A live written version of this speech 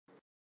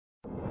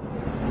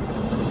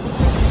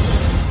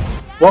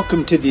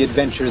Welcome to the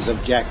adventures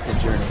of Jack the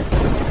Journey.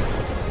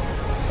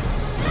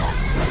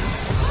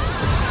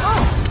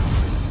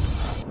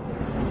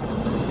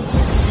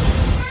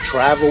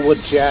 Travel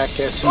with Jack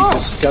as he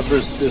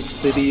discovers the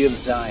city of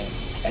Zion.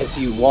 As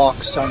he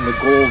walks on the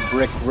gold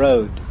brick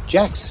road,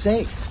 Jack's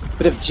safe.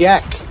 But if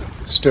Jack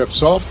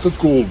steps off the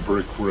gold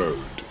brick road,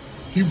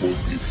 he will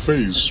be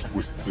faced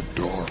with the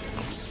dark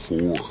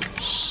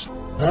forest.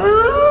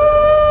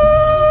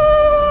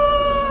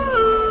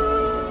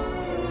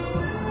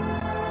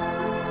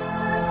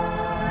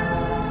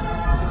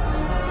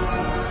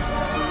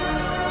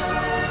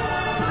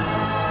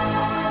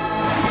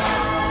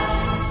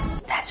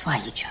 That's why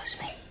you chose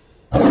me.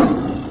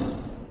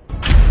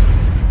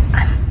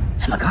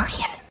 I'm a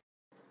guardian.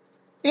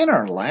 In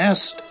our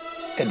last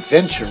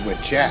adventure with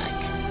Jack,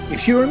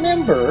 if you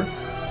remember,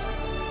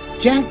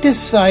 Jack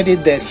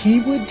decided that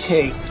he would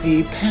take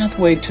the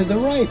pathway to the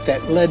right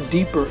that led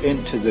deeper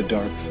into the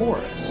dark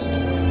forest.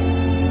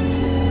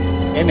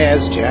 And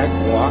as Jack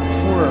walked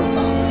for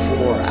about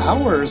 4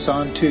 hours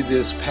onto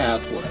this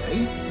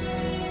pathway,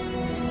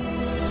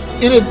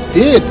 and it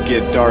did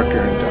get darker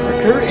and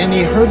darker, and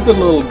he heard the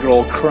little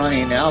girl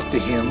crying out to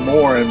him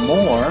more and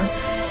more,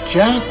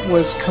 Jack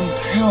was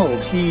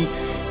compelled. He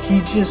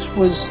just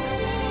was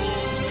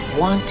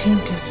wanting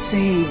to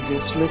save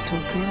this little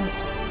girl.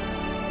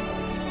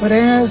 But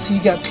as he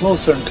got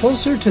closer and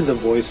closer to the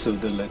voice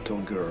of the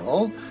little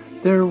girl,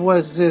 there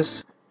was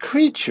this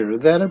creature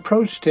that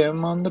approached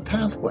him on the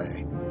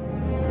pathway.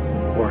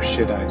 Or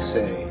should I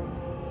say,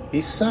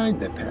 beside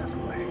the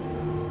pathway.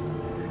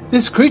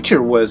 This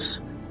creature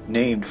was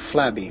named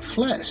Flabby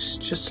Flesh,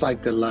 just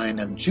like the Lion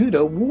of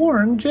Judah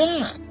warned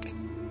Jack.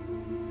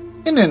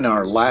 And in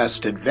our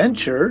last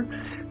adventure,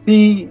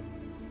 the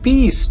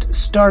beast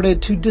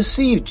started to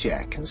deceive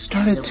Jack and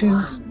started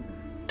to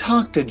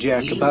talk to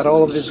Jack about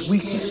all of his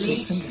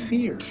weaknesses and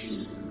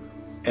fears.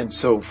 And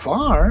so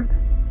far,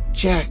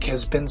 Jack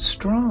has been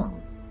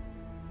strong.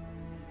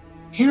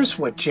 Here's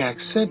what Jack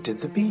said to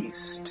the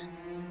beast.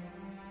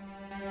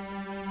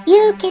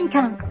 You can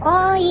talk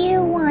all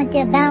you want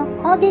about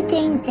all the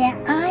things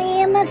that I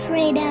am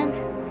afraid of.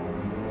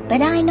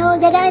 But I know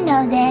that he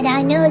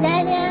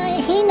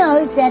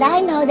knows that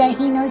I know that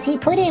he knows he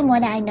put in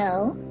what I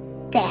know,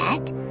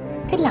 that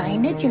the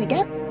Lion of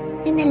Judah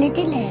and the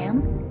little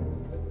lamb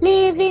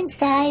live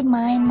inside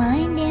my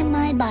mind and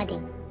my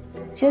body.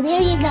 So there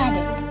you got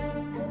it.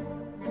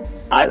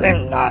 I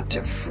am not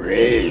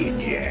afraid,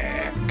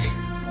 Jack,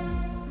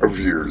 Of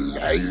your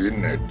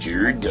Lion of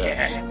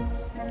Judah.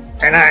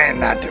 and I am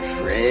not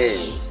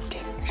afraid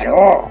at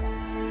all.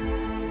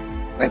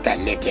 But the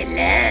little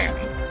lamb,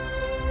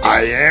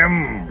 I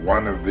am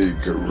one of the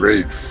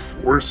great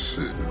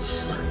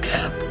forces,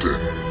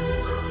 Captain,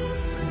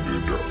 in the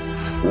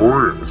dark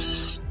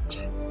forest.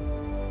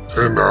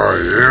 And I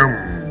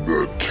am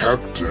the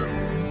captain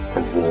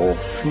of all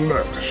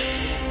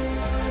flesh.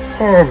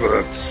 All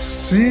that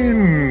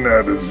sin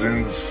that is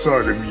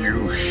inside of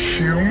you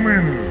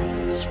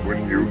humans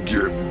when you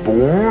get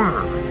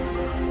born.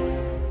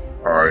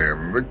 I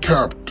am the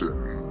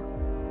captain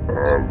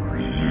of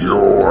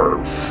your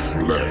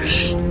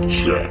flesh,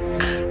 Jack.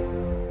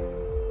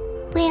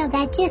 Well,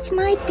 that just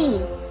might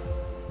be.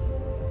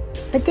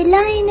 But the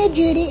Lion of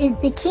Judah is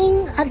the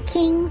King of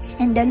kings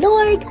and the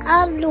Lord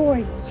of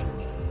lords.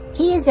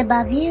 He is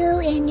above you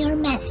and your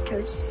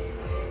masters.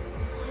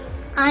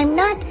 I'm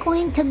not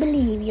going to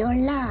believe your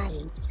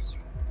lies.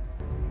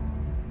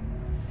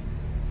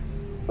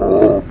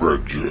 Oh,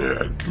 but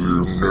Jack,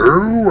 you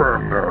know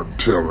I'm not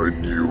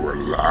telling you a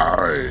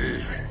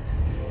lie.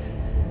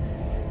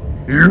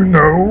 You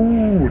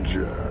know,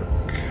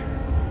 Jack,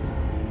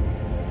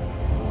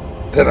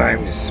 that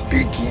I'm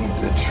speaking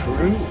the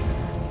truth.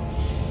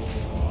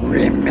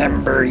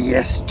 Remember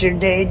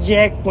yesterday,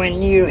 Jack,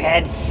 when you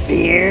had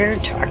fear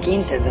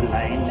talking to the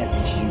Lion of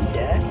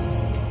Judah?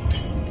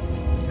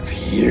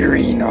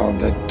 Hearing all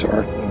the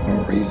dark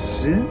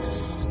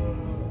noises?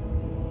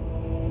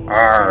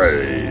 I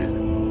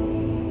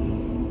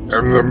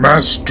am the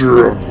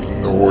master of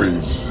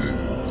noises.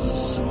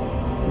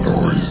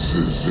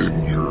 Noises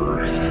in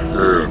your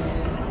head.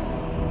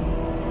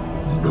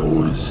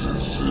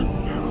 Noises in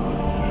your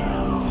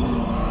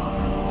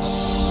ears.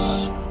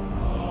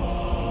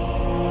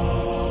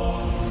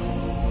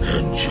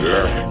 And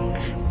Jack,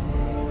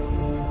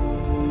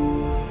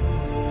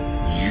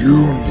 you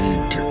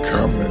need to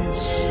come and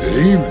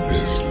save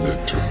this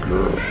little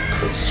girl,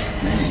 'cause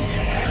we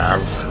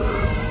have her.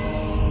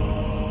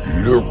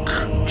 Look,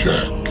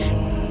 Jack,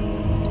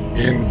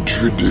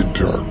 into the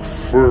dark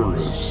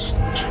forest.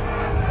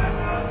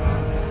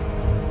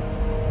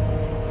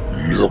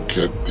 Look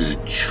at the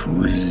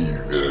tree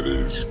that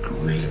is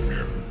green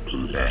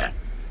and black.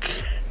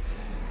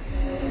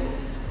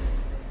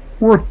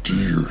 What do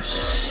you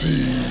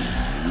see?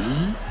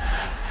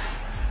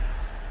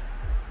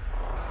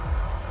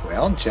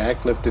 Well,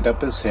 Jack lifted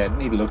up his head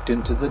and he looked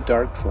into the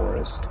dark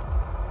forest.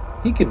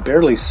 He could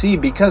barely see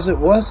because it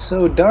was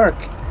so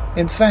dark.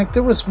 In fact,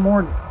 there was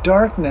more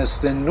darkness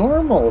than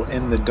normal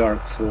in the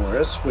dark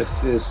forest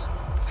with this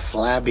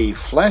flabby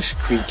flesh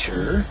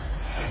creature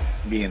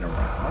being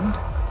around.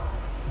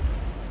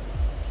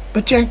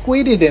 But Jack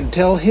waited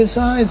until his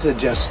eyes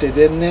adjusted,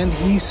 and then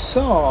he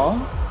saw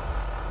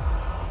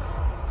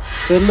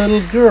the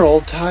little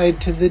girl tied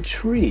to the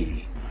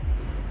tree.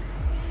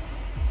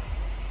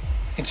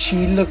 And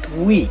she looked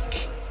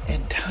weak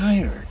and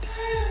tired.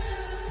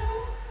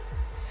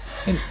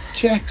 And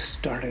Jack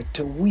started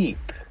to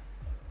weep.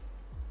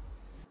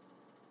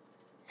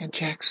 And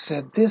Jack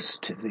said this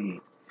to the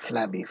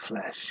flabby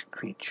flesh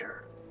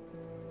creature.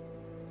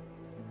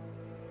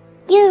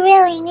 You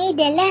really need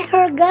to let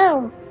her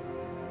go.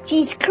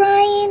 She's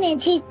crying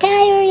and she's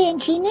tired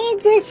and she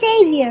needs a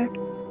savior.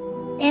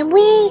 And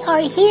we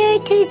are here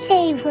to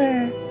save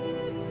her.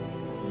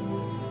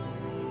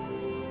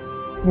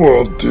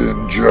 Well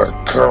then,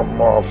 Jack, come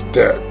off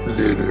that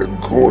little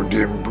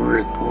golden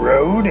brick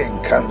Road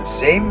and come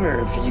save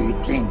her if you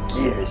think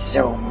you're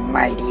so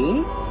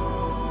mighty.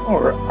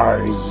 Or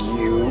are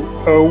you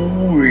a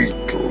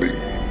weakling?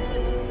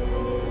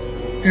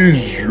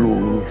 Is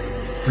your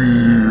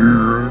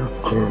fear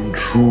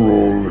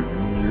controlling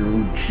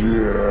you,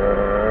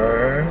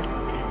 Jack?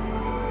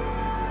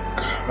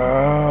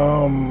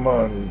 Come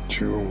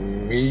unto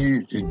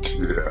me,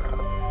 Jack,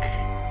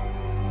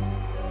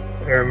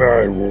 and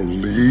I will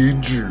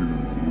lead you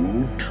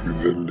to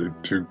the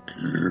little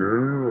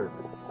girl.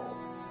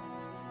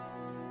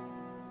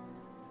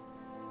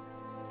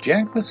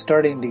 Jack was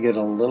starting to get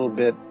a little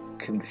bit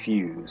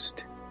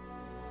confused.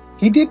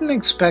 He didn't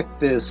expect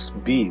this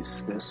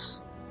beast,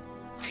 this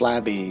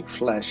flabby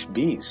flesh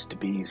beast, to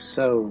be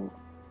so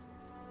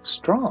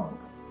strong,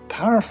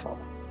 powerful.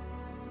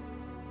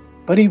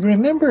 But he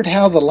remembered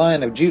how the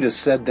Lion of Judah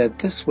said that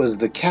this was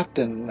the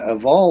captain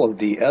of all of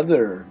the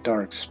other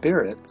dark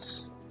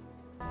spirits.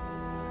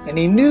 And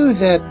he knew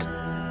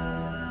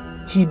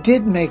that he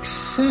did make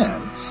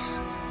sense,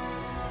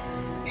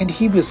 and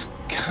he was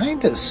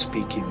kind of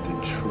speaking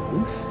the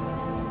truth.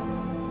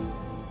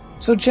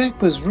 So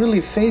Jack was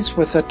really faced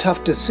with a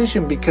tough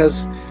decision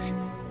because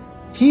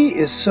he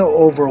is so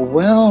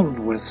overwhelmed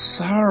with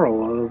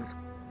sorrow of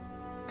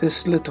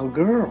this little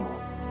girl.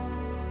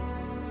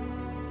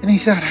 And he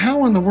thought,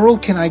 how in the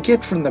world can I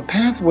get from the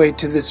pathway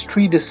to this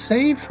tree to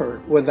save her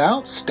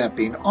without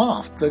stepping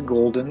off the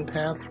Golden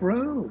Path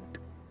Road?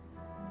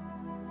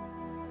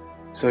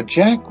 So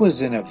Jack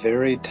was in a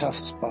very tough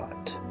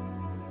spot.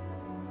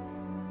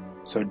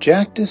 So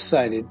Jack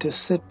decided to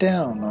sit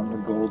down on the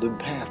Golden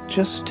Path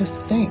just to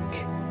think.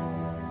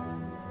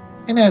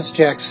 And as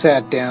Jack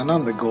sat down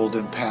on the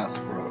Golden Path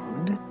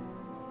Road,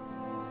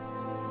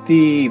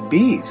 the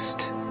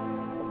beast,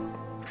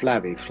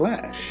 Flabby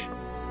Flesh,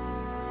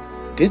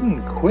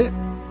 didn't quit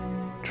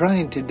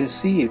trying to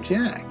deceive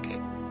Jack.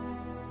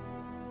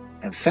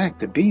 In fact,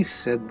 the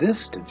beast said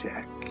this to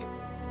Jack.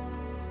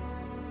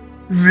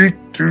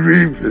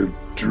 Victory,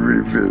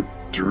 victory,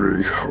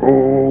 victory,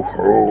 ho,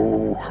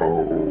 ho,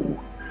 ho.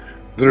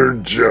 They're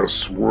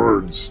just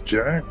words,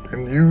 Jack,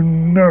 and you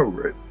know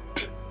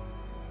it.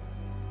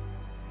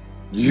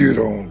 You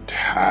don't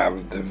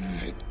have the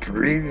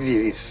victory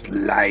this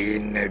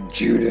Lion of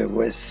Judah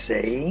was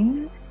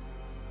saying.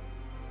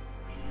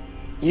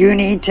 You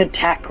need to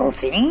tackle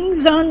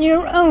things on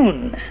your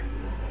own.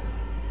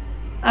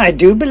 I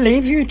do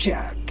believe you,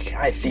 Jack.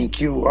 I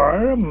think you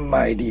are a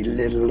mighty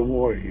little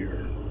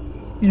warrior.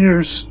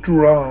 You're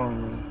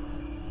strong.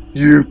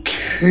 You're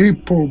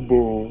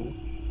capable.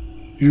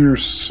 You're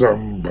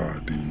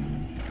somebody.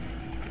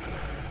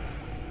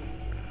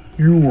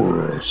 You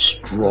are a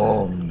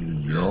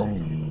strong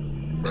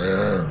young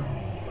man.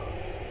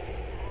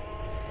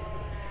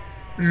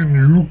 And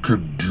you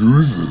could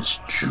do this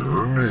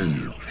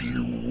journey if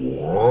you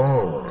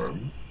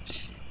want.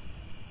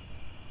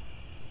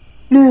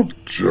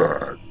 Look,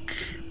 Jack.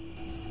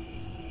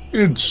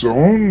 It's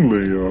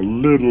only a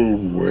little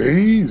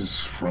ways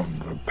from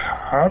the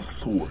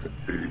pathway.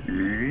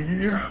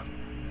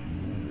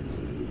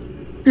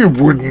 It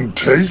wouldn't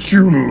take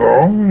you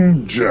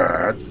long,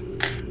 Jack,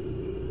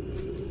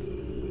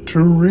 to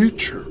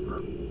reach her.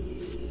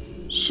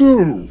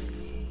 So,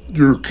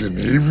 you can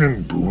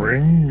even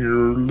bring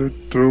your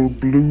little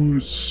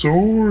blue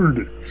sword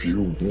if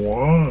you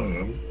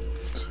want.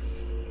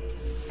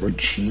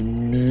 But she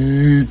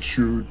needs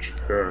you,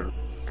 Jack.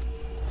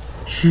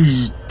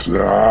 She's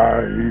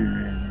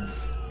dying.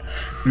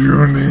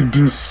 You need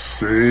to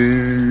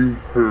save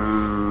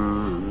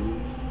her.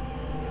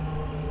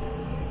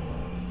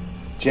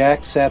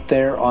 Jack sat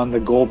there on the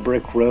gold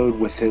brick road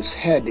with his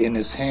head in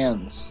his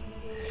hands.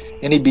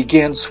 And he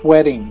began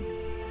sweating.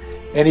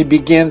 And he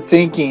began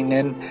thinking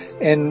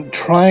and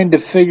trying to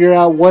figure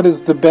out what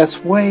is the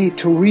best way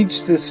to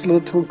reach this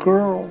little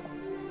girl.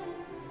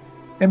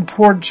 And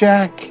poor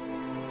Jack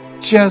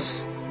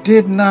just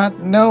did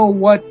not know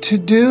what to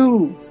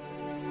do.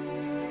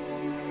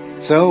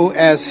 So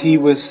as he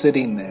was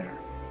sitting there,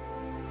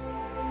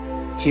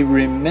 he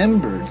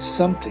remembered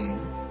something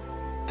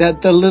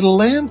that the little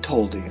lamb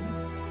told him.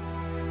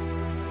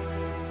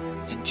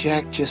 And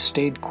Jack just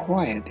stayed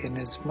quiet in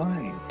his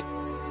mind.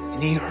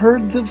 And he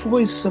heard the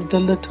voice of the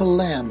little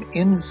lamb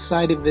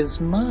inside of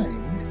his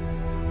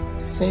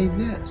mind say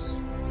this.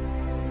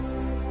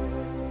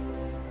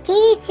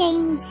 These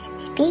things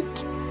speak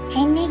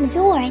and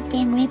exhort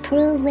and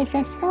reprove with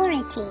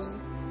authority.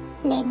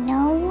 Let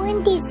no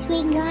one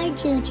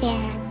disregard you,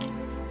 Jack,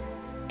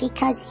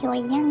 because you're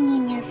young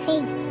in your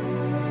faith.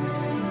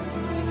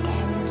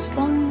 Stand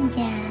strong,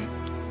 Jack.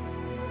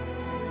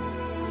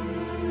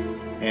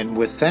 And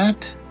with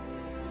that,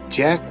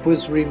 Jack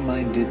was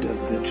reminded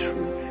of the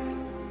truth.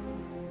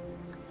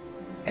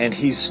 And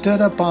he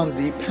stood up on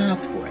the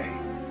pathway,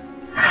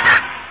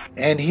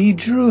 and he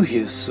drew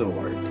his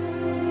sword,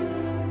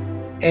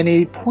 and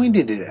he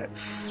pointed it at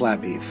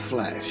Flabby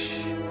Flesh,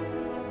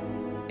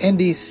 and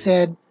he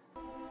said,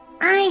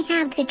 I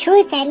have the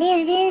truth that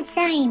lives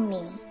inside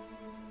me.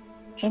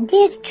 And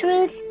this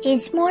truth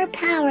is more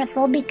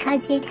powerful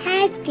because it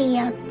has the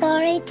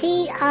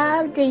authority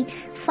of the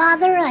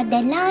Father of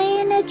the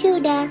Lion of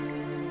Judah,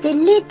 the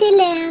little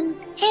lamb,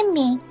 and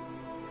me.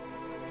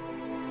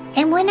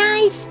 And when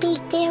I speak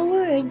their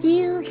words,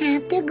 you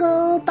have to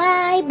go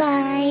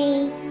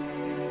bye-bye.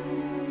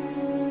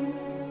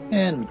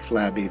 And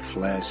Flabby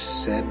Flesh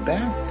said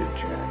back to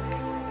Jack,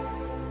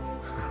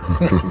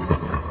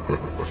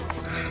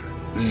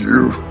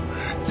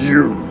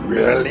 You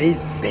really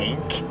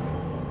think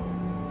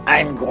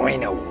I'm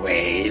going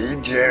away,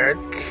 Jack?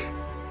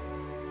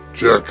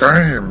 Jack,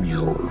 I am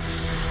your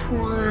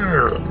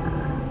friend.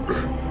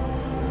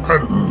 I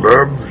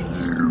love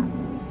you.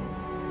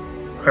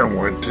 I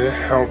want to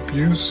help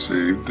you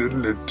save the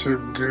little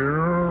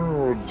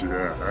girl,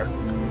 Jack.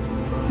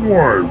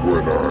 Why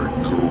would I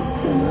go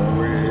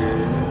away?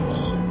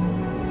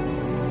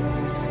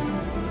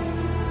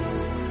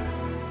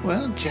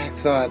 Well, Jack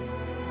thought,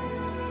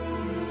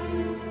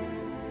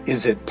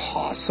 is it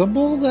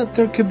possible that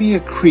there could be a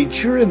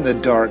creature in the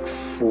dark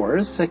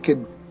forest that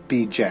could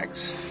be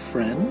Jack's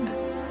friend?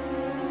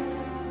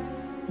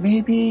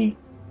 Maybe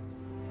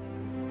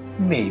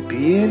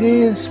it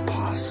is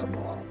possible.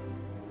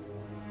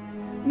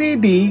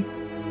 Maybe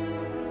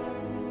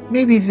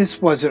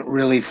this wasn't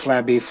really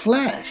Flabby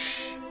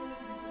Flesh.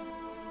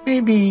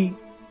 Maybe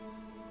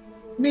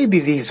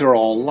these are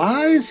all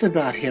lies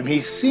about him.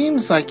 He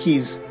seems like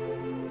he's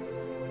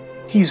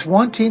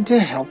wanting to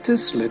help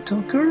this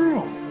little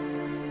girl.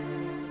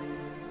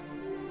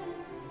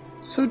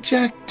 So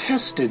Jack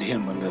tested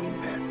him a little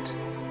bit.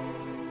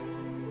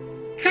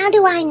 How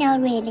do I know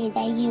really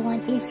that you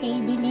want to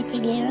save the little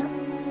girl?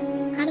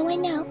 How do I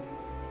know?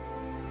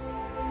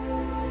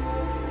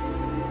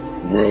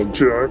 Well,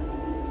 Jack,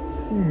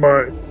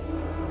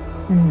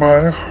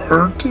 my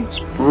heart is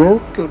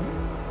broken.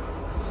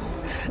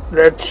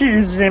 That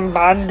she's in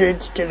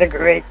bondage to the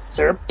great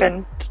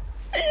serpent.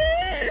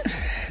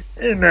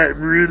 And I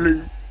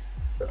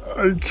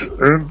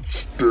can't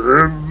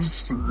stand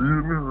seeing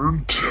her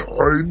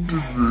tied to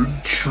the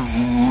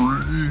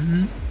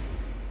tree.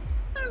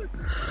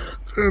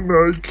 And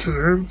I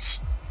can't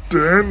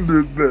stand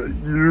it that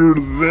you're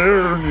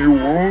there and you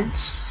won't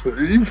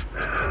save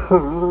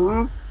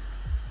her.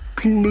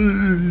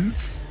 Please,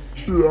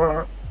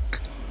 Jack,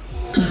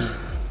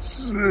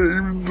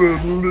 save the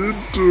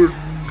little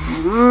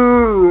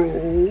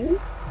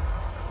girl.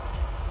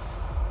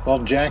 Well,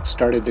 Jack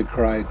started to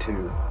cry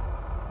too.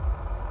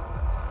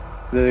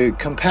 The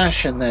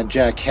compassion that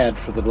Jack had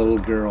for the little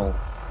girl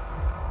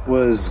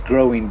was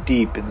growing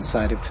deep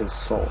inside of his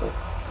soul.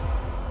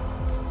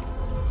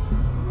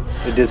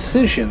 The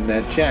decision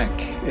that Jack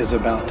is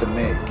about to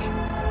make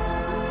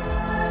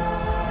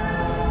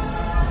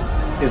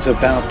is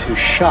about to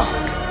shock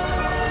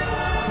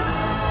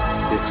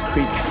this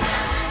creature.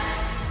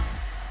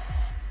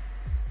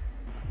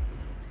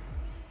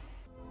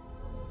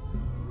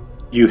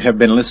 You have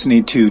been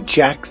listening to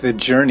Jack the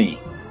Journey.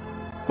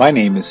 My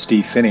name is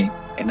Steve Finney,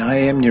 and I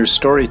am your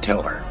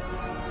storyteller.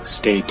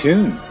 Stay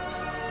tuned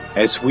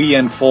as we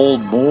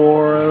unfold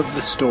more of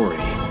the story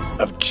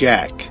of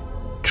Jack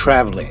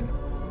traveling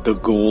the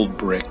Gold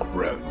Brick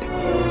Road.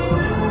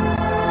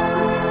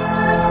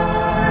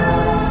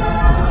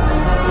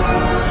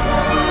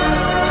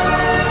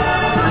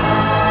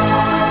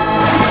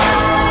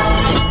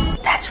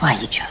 That's why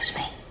you chose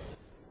me.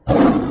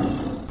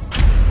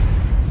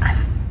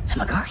 I'm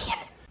a guardian.